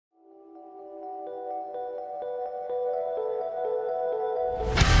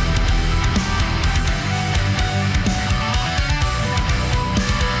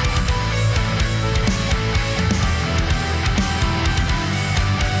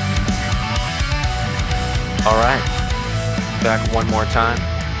Alright, back one more time.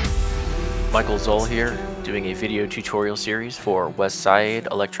 Michael Zull here, doing a video tutorial series for West Side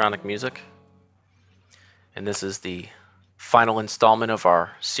Electronic Music. And this is the final installment of our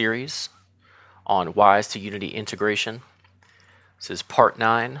series on Wwise to Unity integration. This is part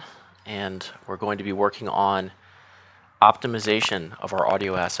 9, and we're going to be working on optimization of our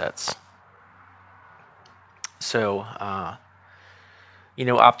audio assets. So,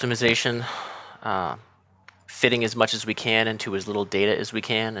 optimization, fitting as much as we can into as little data as we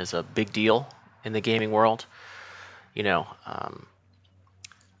can is a big deal in the gaming world.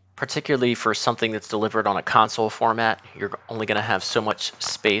 Particularly for something that's delivered on a console format, you're only going to have so much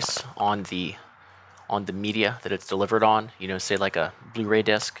space on the media that it's delivered on. Say like a Blu-ray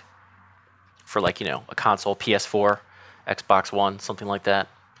disc for a console, PS4, Xbox One, something like that.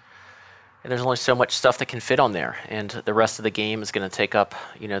 And there's only so much stuff that can fit on there, and the rest of the game is going to take up,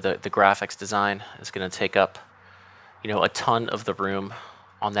 the graphics design is going to take up, a ton of the room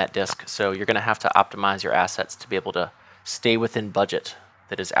on that disk. So you're going to have to optimize your assets to be able to stay within budget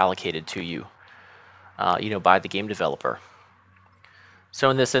that is allocated to you, by the game developer. So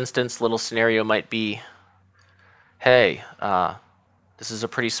in this instance, little scenario might be, hey, this is a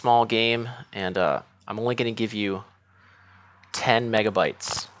pretty small game, and I'm only going to give you 10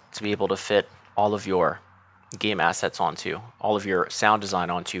 megabytes to be able to fit all of your game assets onto, all of your sound design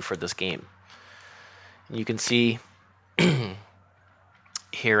onto for this game. And you can see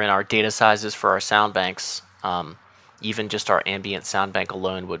here in our data sizes for our sound banks, even just our ambient sound bank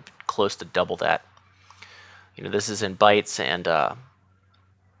alone would close to double that. This is in bytes, and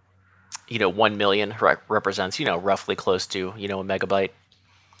 1 million represents roughly close to a megabyte.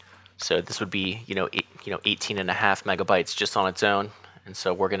 So this would be 18 and a half megabytes just on its own. And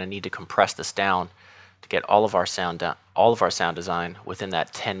so we're going to need to compress this down to get all of our sound design within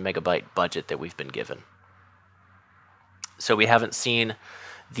that 10 megabyte budget that we've been given. So we haven't seen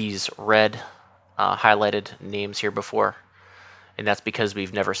these red highlighted names here before, and that's because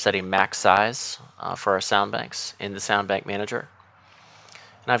we've never set a max size for our sound banks in the sound bank manager.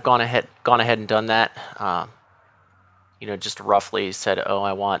 And I've gone ahead and done that. Just roughly said, oh,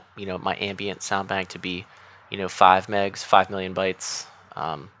 I want my ambient sound bank to be 5 million bytes.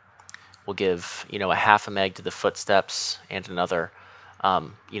 We'll give a half a meg to the footsteps, and another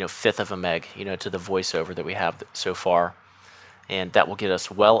fifth of a meg to the voiceover that we have so far, and that will get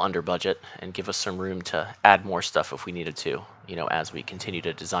us well under budget and give us some room to add more stuff if we needed to, as we continue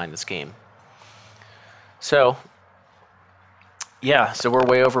to design this game. So yeah, so we're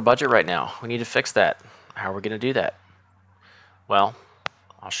way over budget right now. We need to fix that. How are we going to do that? Well,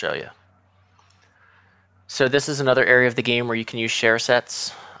 I'll show you. So this is another area of the game where you can use share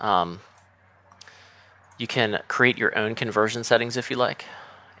sets. You can create your own conversion settings if you like.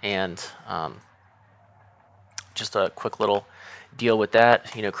 And just a quick little deal with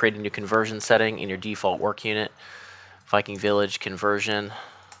that. Create a new conversion setting in your default work unit, Viking Village conversion,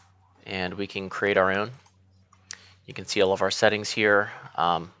 and we can create our own. You can see all of our settings here.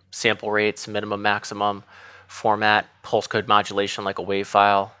 Sample rates, minimum, maximum, format, pulse code modulation like a WAV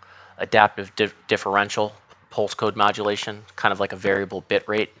file, adaptive differential pulse code modulation, kind of like a variable bit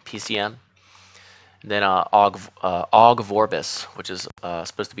rate PCM. And then OGG Vorbis, which is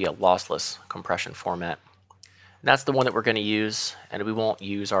supposed to be a lossless compression format. And that's the one that we're going to use, and we won't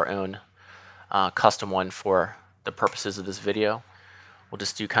use our own custom one for the purposes of this video. We'll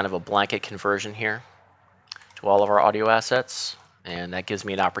just do kind of a blanket conversion here to all of our audio assets, and that gives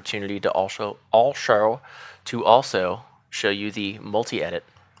me an opportunity to also show you the multi-edit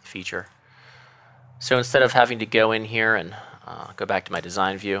feature. So instead of having to go in here and go back to my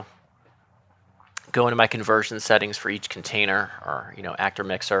design view, go into my conversion settings for each container or actor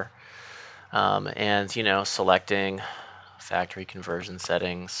mixer, and selecting factory conversion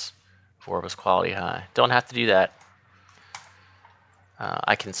settings, Vorbis quality high. Don't have to do that.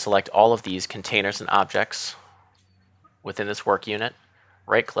 I can select all of these containers and objects within this work unit,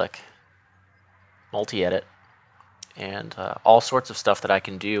 right click, multi-edit, and all sorts of stuff that I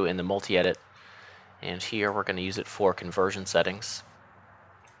can do in the multi-edit. And here we're going to use it for conversion settings.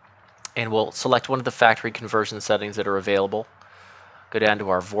 And we'll select one of the factory conversion settings that are available. Go down to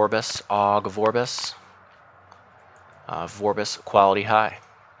our Vorbis, OGG Vorbis, Vorbis quality high.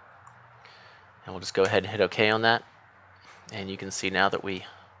 And we'll just go ahead and hit OK on that. And you can see now that we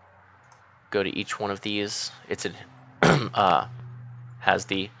go to each one of these, it's has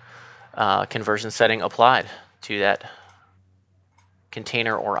the conversion setting applied to that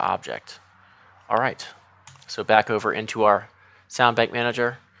container or object. All right, so back over into our sound bank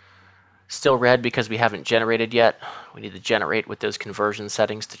manager. Still red because we haven't generated yet. We need to generate with those conversion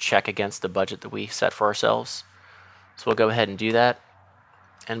settings to check against the budget that we set for ourselves. So we'll go ahead and do that,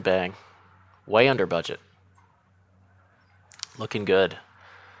 and bang, way under budget. Looking good.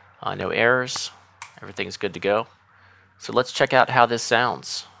 No errors. Everything's good to go. So let's check out how this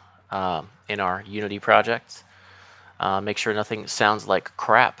sounds in our Unity project. Make sure nothing sounds like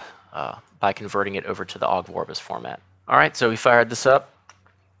crap by converting it over to the Ogg Vorbis format. All right, so we fired this up,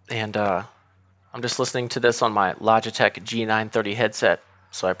 and I'm just listening to this on my Logitech G930 headset,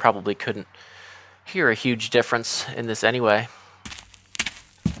 so I probably couldn't hear a huge difference in this anyway.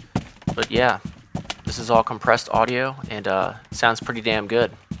 But yeah, this is all compressed audio, and sounds pretty damn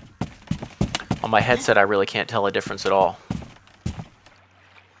good. On my headset, I really can't tell a difference at all.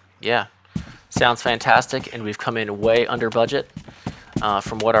 Yeah, sounds fantastic, and we've come in way under budget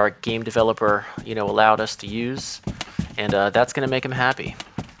from what our game developer, allowed us to use, and that's going to make him happy.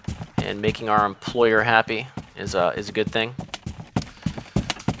 And making our employer happy is a good thing.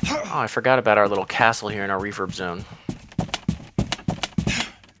 Oh, I forgot about our little castle here in our reverb zone.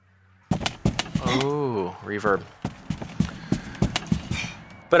 Oh, reverb.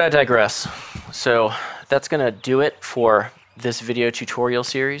 But I digress. So that's going to do it for this video tutorial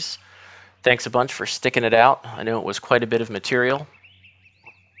series. Thanks a bunch for sticking it out. I know it was quite a bit of material,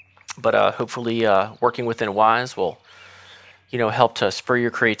 but hopefully working within Wwise will help to spur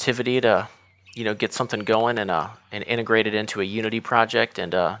your creativity to get something going and integrate it into a Unity project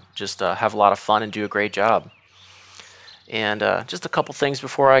and just have a lot of fun and do a great job. And just a couple things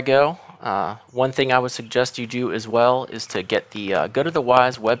before I go. One thing I would suggest you do as well is to get the go to the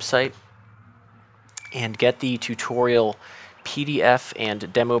Wwise website and get the tutorial PDF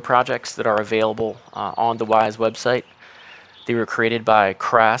and demo projects that are available on the Wwise website. They were created by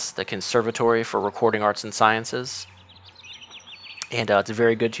CRAS, the Conservatory for Recording Arts and Sciences. And it's a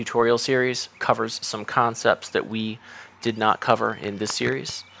very good tutorial series, covers some concepts that we did not cover in this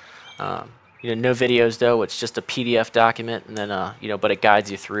series. No videos though, it's just a PDF document, and then but it guides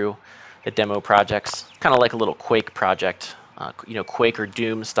you through the demo projects, kind of like a little Quake project, Quake or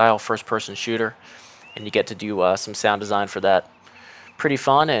Doom style first-person shooter, and you get to do some sound design for that. Pretty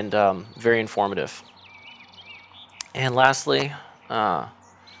fun and very informative. And lastly, all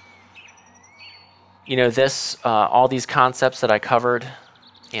these concepts that I covered,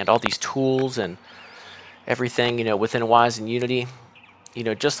 and all these tools and everything, within Wwise and Unity,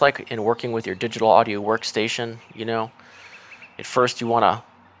 just like in working with your digital audio workstation, at first you want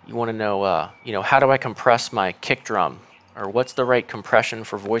to know, how do I compress my kick drum, or what's the right compression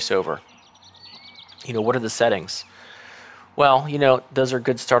for voiceover? What are the settings? Well, those are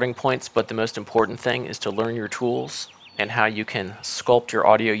good starting points, but the most important thing is to learn your tools and how you can sculpt your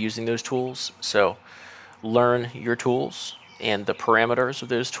audio using those tools. So learn your tools and the parameters of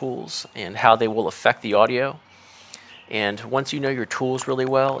those tools and how they will affect the audio. And once you know your tools really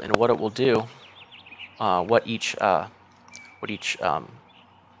well and what it will do, what each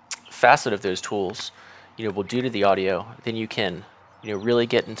facet of those tools will do to the audio, then you can really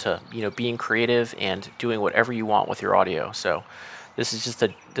get into being creative and doing whatever you want with your audio. So this is just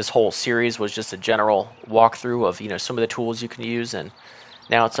this whole series was just a general walkthrough of some of the tools you can use, and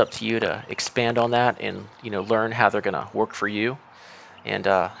now it's up to you to expand on that and learn how they're going to work for you and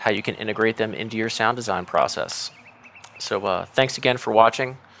how you can integrate them into your sound design process. So thanks again for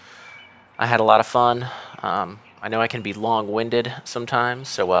watching. I had a lot of fun. I know I can be long-winded sometimes,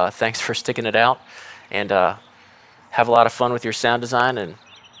 so thanks for sticking it out, and have a lot of fun with your sound design. And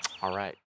all right.